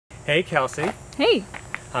Hey Kelsey. Hey.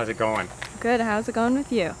 How's it going? Good. How's it going with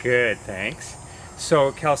you? Good, thanks.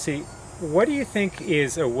 So Kelsey, what do you think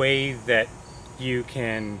is a way that you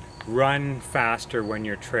can run faster when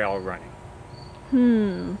you're trail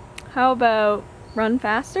running? How about run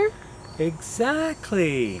faster?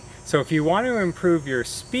 Exactly. So if you want to improve your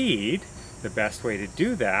speed, the best way to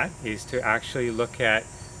do that is to actually look at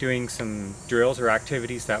doing some drills or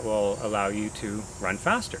activities that will allow you to run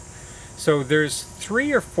faster. So there's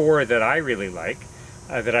 3 or 4 that I really like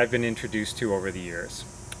that I've been introduced to over the years.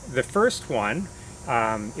 The first one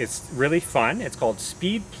is really fun. It's called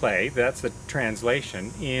speed play. That's the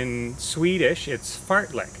translation. In Swedish, it's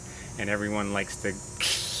fartlek, and everyone likes to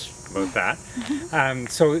about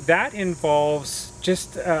that. So that involves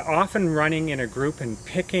just often running in a group and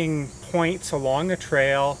picking points along a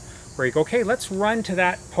trail where you go, okay, let's run to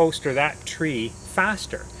that post or that tree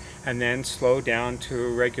faster, and then slow down to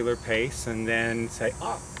a regular pace, and then say,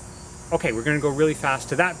 oh, okay, we're going to go really fast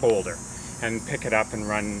to that boulder, and pick it up and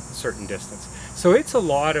run a certain distance. So it's a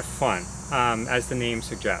lot of fun, as the name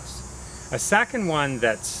suggests. A second one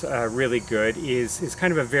that's really good is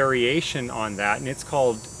kind of a variation on that, and it's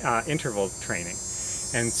called interval training.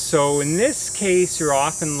 And so in this case, you're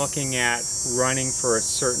often looking at running for a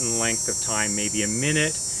certain length of time, maybe a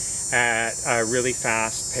minute at a really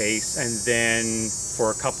fast pace, and then for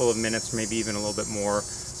a couple of minutes, maybe even a little bit more,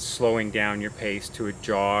 slowing down your pace to a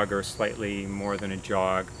jog or slightly more than a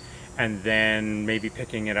jog, and then maybe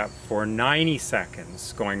picking it up for 90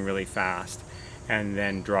 seconds, going really fast, and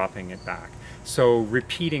then dropping it back. So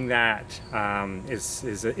repeating that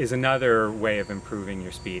is another way of improving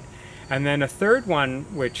your speed. And then a third one,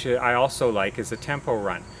 which I also like, is a tempo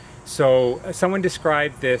run. So someone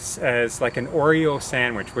described this as like an Oreo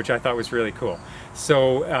sandwich, which I thought was really cool.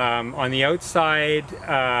 So on the outside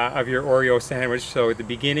of your Oreo sandwich, so at the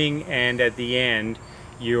beginning and at the end,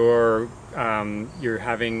 you're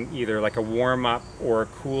having either like a warm-up or a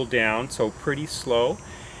cool down, so pretty slow.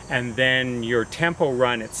 And then your tempo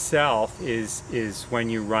run itself is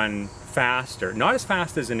when you run faster. Not as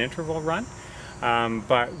fast as an interval run,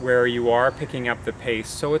 but where you are picking up the pace,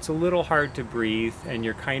 so it's a little hard to breathe, and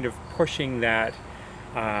you're kind of pushing that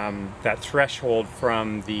that threshold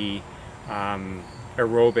from the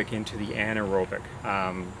aerobic into the anaerobic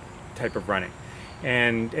type of running,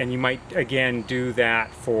 and you might again do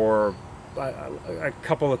that for a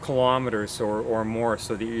couple of kilometers or more,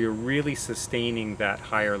 so that you're really sustaining that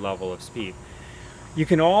higher level of speed. You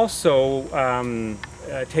can also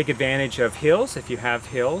take advantage of hills if you have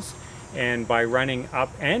hills. And by running up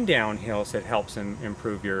and down hills, it helps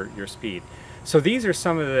improve your speed. So these are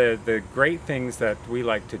some of the great things that we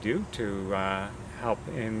like to do to help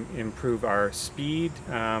improve our speed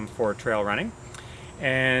for trail running.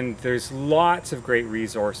 And there's lots of great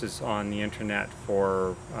resources on the internet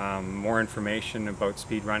for more information about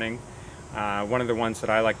speed running. One of the ones that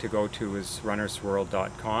I like to go to is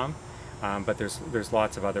runnersworld.com, but there's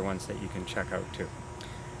lots of other ones that you can check out too.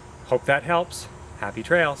 Hope that helps. Happy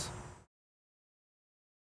trails!